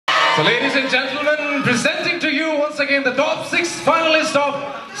So ladies and gentlemen, presenting to you once again the top 6 finalists of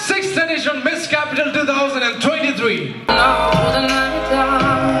 6th edition Miss Capital 2023. I'll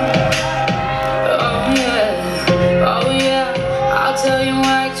tell you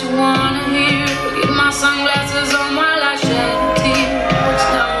what you wanna hear. Get my sunglasses on while I shed a tear. It's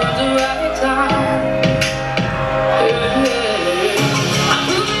now the right time. I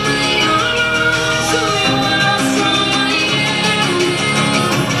put my arm around so you are somebody.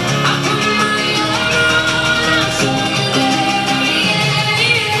 I put my arm around so you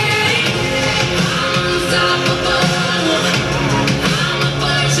I'm unstoppable. I'm a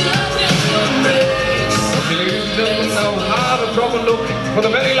virgin with your grace. Okay, ladies and gentlemen, now have a proper look for the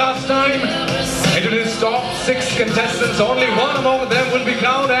very last time. Into this top 6 contestants, only one among them will be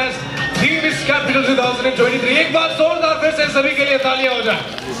crowned as the Miss Capital 2023. एक बार जोरदार फिर से सभी के लिए तालियां हो जाए.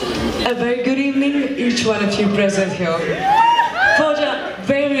 A very good evening, each one of you present here. For the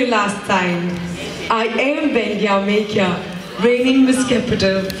very last time, I am Bikky, reigning Miss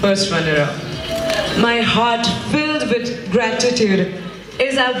Capital first runner-up. My heart filled with gratitude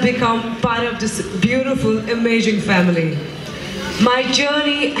as I've become part of this beautiful, amazing family. My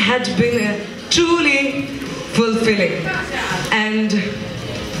journey had been truly fulfilling, and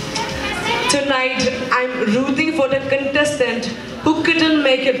tonight I'm rooting for the contestant who couldn't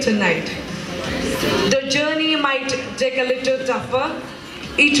make it tonight. The journey might take a little tougher,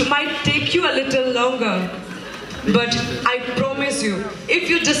 it might take you a little longer, but I promise you, if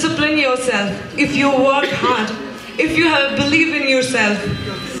you discipline yourself, if you work hard, if you have belief in yourself,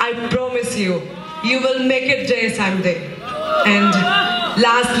 I promise you, you will make it there someday. And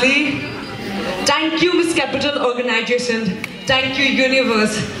lastly, thank you Miss Capital organization, thank you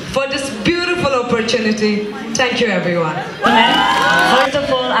universe for this beautiful opportunity. Thank you everyone. First of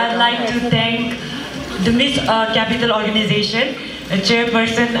all, I'd like to thank the Miss Capital organization,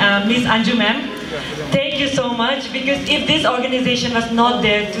 chairperson Miss Anju ma'am. Thank you so much, because if this organization was not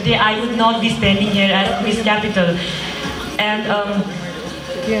there today, I would not be standing here as Miss Capital. And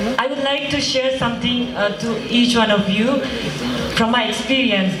I would like to share something to each one of you from my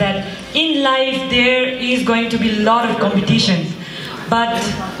experience, that in life there is going to be a lot of competitions, but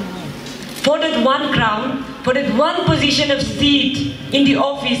for that one crown, for that one position of seat in the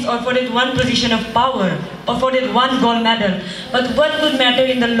office, or for that one position of power, or for that one gold medal, but what would matter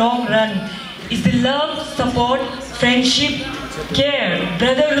in the long run is the love, support, friendship, care,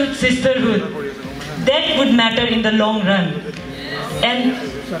 brotherhood, sisterhood. That would matter in the long run. And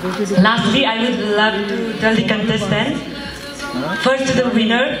lastly, I would love to tell the contestants, first to the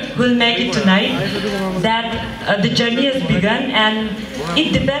winner who will make it tonight, that the journey has begun and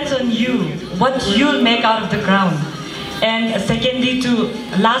it depends on you, what you'll make out of the crown. And secondly,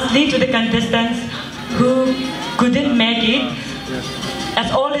 lastly to the contestants who couldn't make it,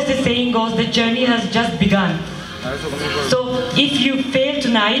 as always the saying goes, the journey has just begun. So if you fail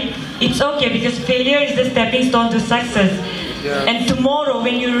tonight, it's okay, because failure is the stepping stone to success. And tomorrow,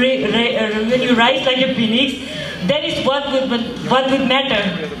 when you rise like a phoenix, that is what would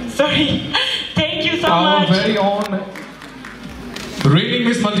matter. Sorry. Thank you so much. Our very own reigning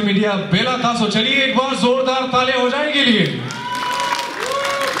Miss Multimedia, Bella Taso. चलिए एक बार जोरदार तालियां हो जाएं के लिए.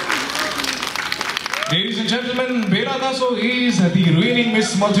 Ladies and gentlemen, Bella Taso is the reigning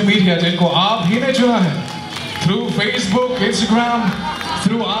Miss Multimedia, जिनको आप ही ने चुना है through Facebook, Instagram,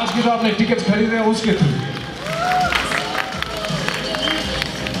 through आज की जो आपने टिकट्स खरीदे हैं उसके through.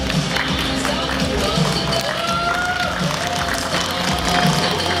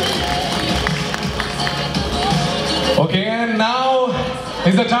 Okay, and now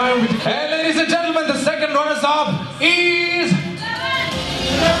is the time. And ladies and gentlemen, the second runners-up is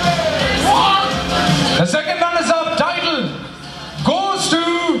the second runners-up title goes to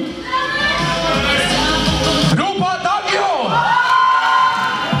Rupa Tagio.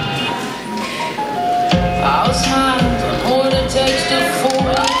 I'll smile on what it takes to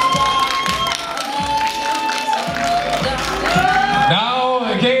fool.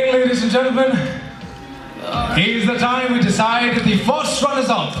 Now, again, ladies and gentlemen, is the time we decide the first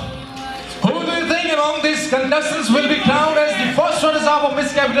runners-up. Who do you think among these contestants will be crowned as the first runners-up of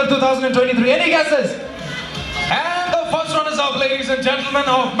Miss Capital 2023? Any guesses? And the first runners-up, ladies and gentlemen,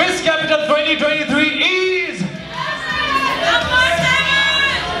 of Miss Capital 2023 is...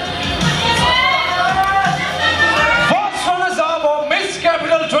 First runners-up of Miss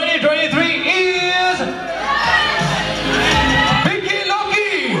Capital 2023 is... Bikky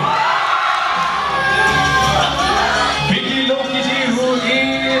Loki! Bikky Loki ji, who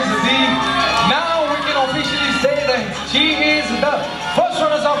is the... Now we can officially say that she is the first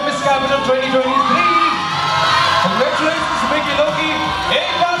runners-up Miss Capital 2023. Congratulations, Bikky Loki.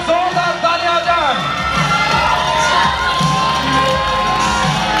 एक बार जोरदार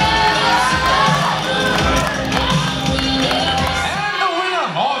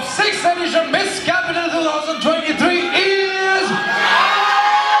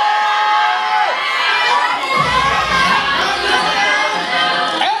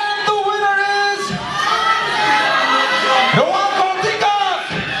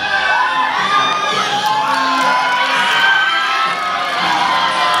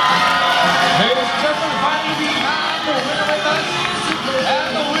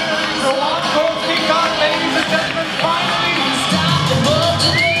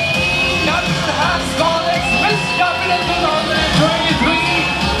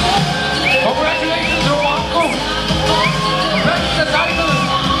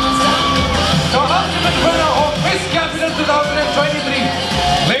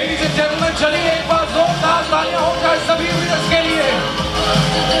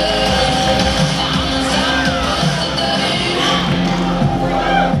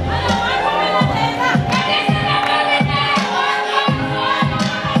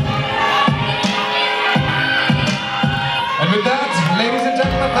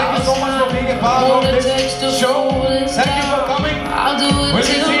so much for being a part of this show. Thank you for coming. We'll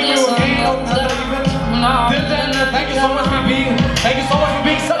see you again on another event. Till then, thank you so much for being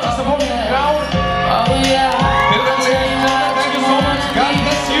such a supportive crowd. Till then, ladies and gentlemen, thank you so much. God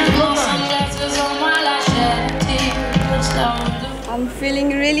bless you. Good night. I'm feeling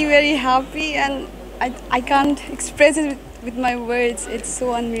really very happy, and I can't express it with my words. It's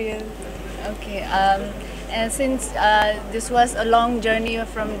so unreal. Okay. And since this was a long journey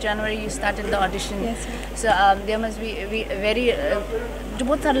from January, you started the audition. Yes, sir. So there must be very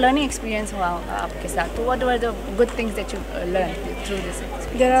बहुत सारा learning experience हुआ आपके साथ. So what were the good things that you learned through this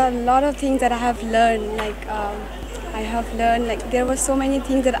experience? There are a lot of things that I have learned. There were so many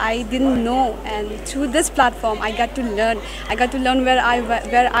things that I didn't know, and through this platform I got to learn. I got to learn where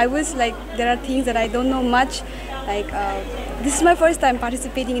I was like. There are things that I don't know much. This is my first time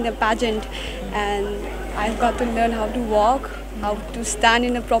participating in a pageant, and I've got to learn how to walk, how to stand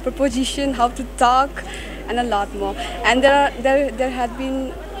in a proper position, how to talk, and a lot more. And there had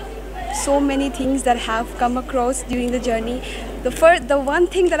been so many things that have come across during the journey. The one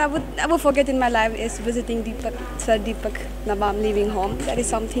thing that I would never forget in my life is visiting Sir Deepak Nabam leaving home. That is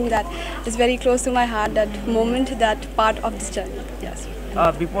something that is very close to my heart. That moment, that part of this journey. Yes.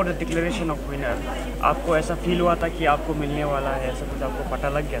 Before the declaration of winner, आपको ऐसा feel हुआ था कि आपको मिलने वाला है, ऐसा कुछ आपको पता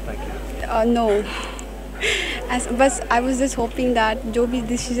लग गया था क्या? No. But I was just hoping that जो भी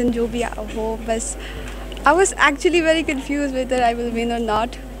decision जो भी हो, बस I was actually very confused whether I will win or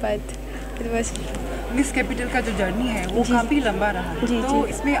not, but it was. Miss capital का जो जर्नी है वो काफ़ी लंबा रहा, तो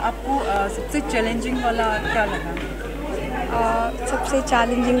इसमें आपको सबसे चैलेंजिंग वाला क्या लगा? सबसे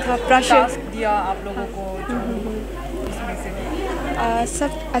चैलेंजिंग था प्रेशर. टास्क दिया आप लोगों को उसमें से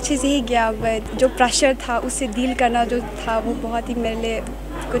सब अच्छे से ही गया, बट जो प्रेशर था उससे डील करना जो था वो बहुत ही मेरे लिए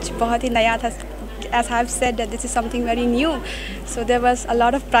कुछ बहुत ही नया था. As I have said, that this is something very new, so there was a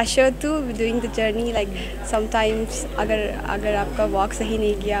lot of pressure too during the journey. Like sometimes अगर आपका walk सही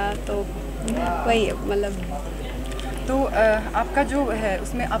नहीं गया तो वही मतलब. तो आपका जो है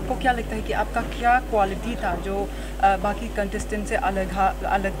उसमें आपको क्या लगता है कि आपका क्या क्वालिटी था जो बाकी कंटेस्टेंट से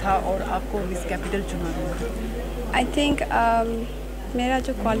अलग था और आपको मिस कैपिटल चुना गया? I think मेरा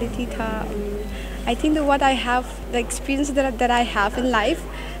जो क्वालिटी था, I think that what I have, the experience that I have in life,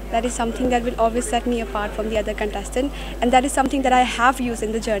 that is something that will always set me apart from the other contestant, and that is something that I have used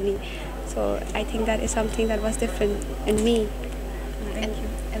in the journey. So I think that is something that was different in me. Thank you.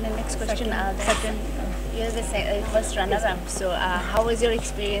 And the next question, you're the first runner-up. So how was your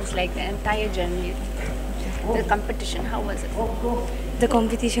experience, like the entire journey, the competition? How was it? The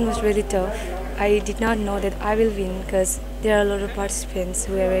competition was really tough. I did not know that I will win because there are a lot of participants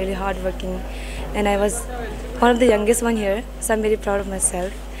who are really hardworking, and I was one of the youngest one here, so I'm very proud of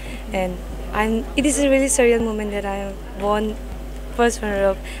myself. And it is a really surreal moment that I won first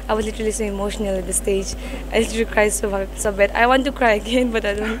runner-up. I was literally so emotional at the stage. I literally cried so bad. I want to cry again, but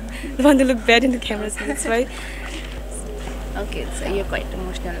I don't want to look bad in the camera, so that's why. Okay, so you're quite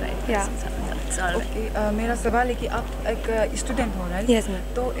emotional, right? Yeah. It's all right. Okay, मेरा सवाल है कि आप एक student हो, right? Yes, ma'am.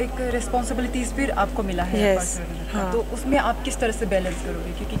 तो एक responsibilities फिर आपको मिला है. Yes. हाँ. तो उसमें आप किस तरह से बैलेंस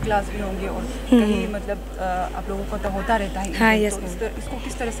करोगे, क्योंकि क्लास भी होंगे और कहीं मतलब आप लोगों को तो होता रहता है. हाँ, yes, तो इसको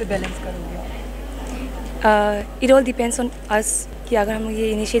किस तरह से बैलेंस करोगे? It all depends on us कि अगर हम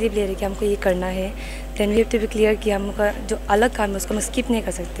ये इनिशिएटिव ले रहे हैं कि हमको ये करना है, then we have to be clear कि हमका जो अलग काम है उसको हम skip नहीं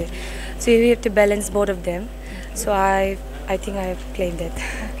कर सकते. So we have to balance both of them. So I think I have claimed that.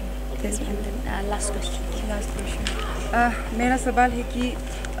 Yes, Last question. मेरा सवाल है कि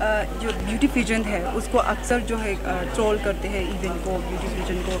जो ब्यूटी पेजेंट है उसको अक्सर जो है ट्रोल करते हैं, इवेंट को, ब्यूटी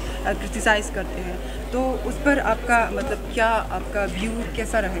पेजेंट को क्रिटिसाइज करते हैं, तो उस पर आपका मतलब क्या आपका व्यू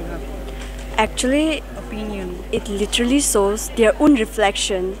कैसा रहेगा? Actually, opinion. it literally shows their own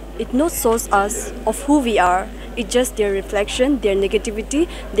reflection. It not shows us of who we are. It's just their reflection, their negativity.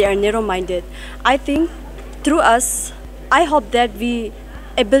 They are narrow-minded. I think through us, I hope that we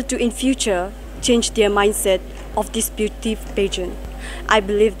able to in future change their mindset of this beauty pageant. I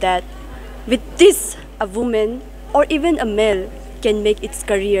believe that with this, a woman or even a male can make its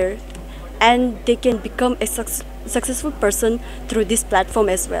career, and they can become a successful person through this platform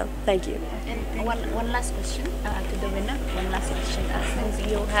as well. Thank you. And one last question to the winner. One last question.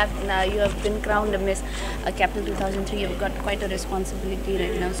 Since you have been crowned Miss Capital 2003, you've got quite a responsibility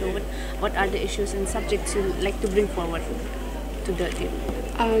right now. So what are the issues and subjects you like to bring forward to the team?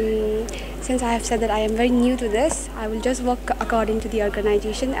 Since I have said that I am very new to this, I will just work according to the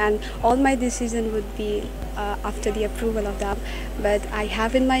organization, and all my decision would be after the approval of them. But I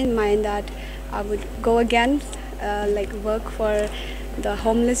have in my mind that I would go again, like work for the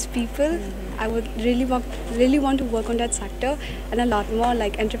homeless people. I would really want to work on that sector and a lot more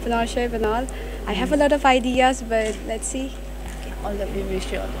like entrepreneurship and all. I have a lot of ideas, but let's see. All the we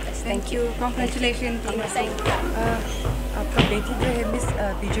wish you all the best. Thank you. Congratulations. आपका बेटी जो है miss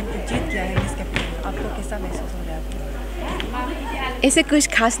pigeon को जीत गया है miss capital, आपको कैसा महसूस हो रहा है? ऐसे कुछ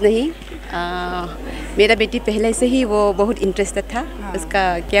खास नहीं। मेरा बेटी पहले से ही वो बहुत इंटरेस्टेड था। उसका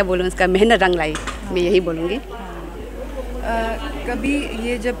क्या बोलूँ, उसका मेहनत रंग लाई, मैं यही बोलूँगी। कभी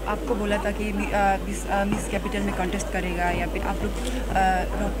ये जब आपको बोला था कि मिस कैपिटल में कॉन्टेस्ट करेगा या फिर आप लोग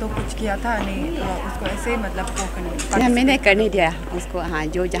तो कुछ किया था नहीं, उसको ऐसे मतलब वो करने? मैंने करने दिया उसको। हाँ,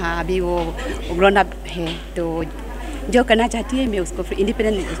 जो जहाँ अभी वो ग्रोन अप है तो जो करना चाहती है मैं उसको फिर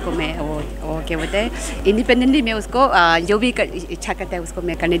इंडिपेंडेंट उसको मैं वो क्या बोलते हैं इंडिपेंडेंटली मैं उसको जो भी इच्छा करता है उसको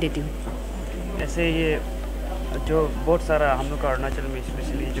मैं करने देती हूँ। ऐसे ये जो बहुत सारा हम लोग का अरुणाचल में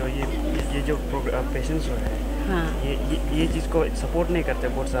स्पेशली जो ये जो पेशेंट्स हो रहे हैं, हाँ, ये चीज़ को सपोर्ट नहीं करते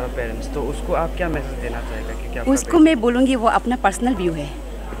बहुत सारा पेरेंट्स, तो उसको आप क्या मैसेज देना चाहेगा कि क्या? उसको मैं बोलूँगी वो अपना पर्सनल व्यू है,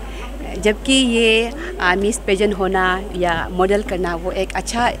 जबकि ये मिस पेजेंट होना या मॉडल करना वो एक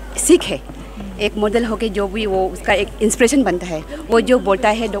अच्छा सीख है। एक मॉडल होके जो भी वो उसका एक इंस्पिरेशन बनता है, वो जो बोलता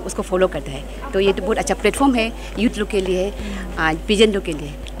है लोग उसको फॉलो करता है, तो ये तो बहुत अच्छा प्लेटफॉर्म है यूथ लोग के लिए, पेजेंट लोग के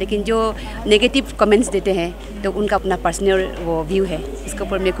लिए। लेकिन जो नेगेटिव कमेंट्स देते हैं तो उनका अपना पर्सनल वो व्यू है, इसके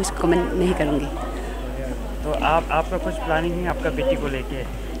ऊपर मैं कुछ कमेंट नहीं करूँगी। तो आपका कुछ प्लानिंग है आपका बेटी को लेके?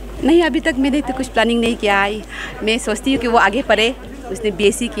 नहीं, अभी तक मैंने तो कुछ प्लानिंग नहीं किया। मैं सोचती हूँ कि वो आगे पढ़े, उसने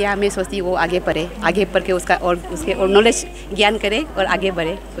बीएससी किया, मैं सोचती हूँ वो आगे पढ़े, आगे पढ़ के उसका और उसके और नॉलेज ज्ञान करे और आगे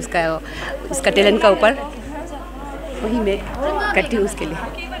बढ़े उसका टैलेंट का ऊपर, वही मैं करती हूँ उसके लिए।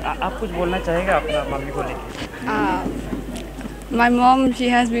 आप कुछ बोलना चाहेगा अपना मम्मी को लेके? My mom, she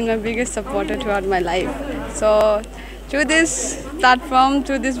has been my biggest supporter throughout my life. So through this platform,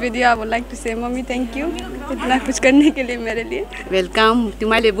 through this video, I would like to say, Mommy, thank you. इतना कुछ करने के लिए मेरे लिए। वेलकम,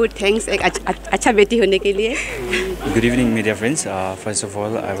 तुम्हारे लिए बहुत थैंक्स एक अच्छा बेटी होने के लिए। Good evening, media friends. First of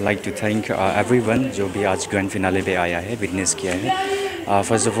all, I would like to thank everyone जो भी आज ग्रैंड फिनाले पे आया है, विटनेस किया है।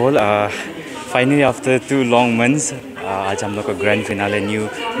 First of all, finally after 2 long months, आज हम लोग का grand finale new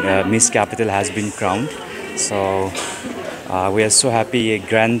miss capital has been crowned. So we are so happy ये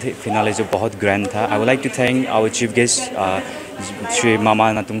ग्रैंड फिनाले जो बहुत ग्रैंड था। I would like to thank our chief guest Shri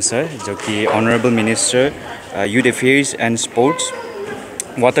mama Natung sir, जो कि honourable minister youth affairs and sports,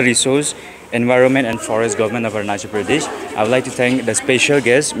 water resource, environment and forest government of Arunachal Pradesh. I would like to thank the special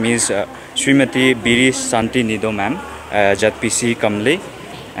guest Ms. Srimati Biri Santi Nido ma'am, JatPC Kamle,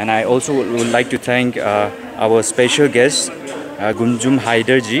 and I also would like to thank our special guest Gunjum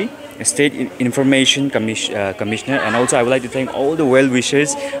Haider ji, State Information Commissioner, and also I would like to thank all the well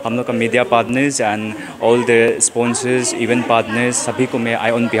wishers, हम लोग का media partners and all the sponsors, event partners, सभी को मैं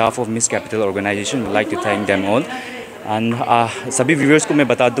on behalf of Miss Capital Organization would like to thank them all. And सभी viewers को मैं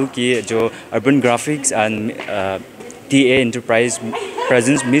बता दूँ कि जो Urban Graphics and TA Enterprise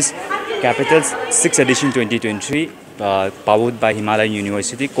presents Miss Capital 6th edition 2023, powered by Himalayan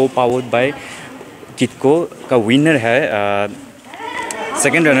University, co-powered by Kitco, का winner है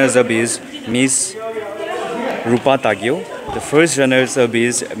second runners-up is Miss Rupa Tagio, the first runners-up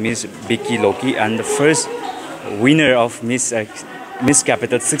is Miss Bikky Loki, and the first winner of Miss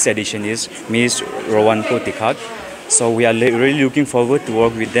Capital 6th edition is Miss Rowanco Tikhak. So we are really looking forward to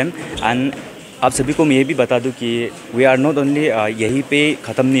work with them. And आप सभी को मैं ये भी बता दूँ कि we are not only यहीं पे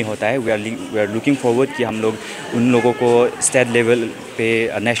ख़त्म नहीं होता है, we are looking forward कि हम लोग उन लोगों को स्टेट लेवल पे,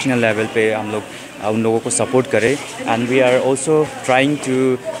 नेशनल लेवल पे हम लोग उन लोगों को सपोर्ट करें। And we are also trying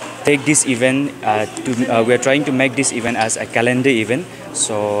to take this event we are trying to make this event as a calendar event.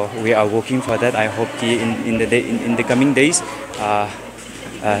 So we are working for that. I hope कि in the coming days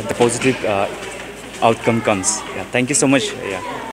the positive outcome comes. Yeah, thank you so much. Yeah.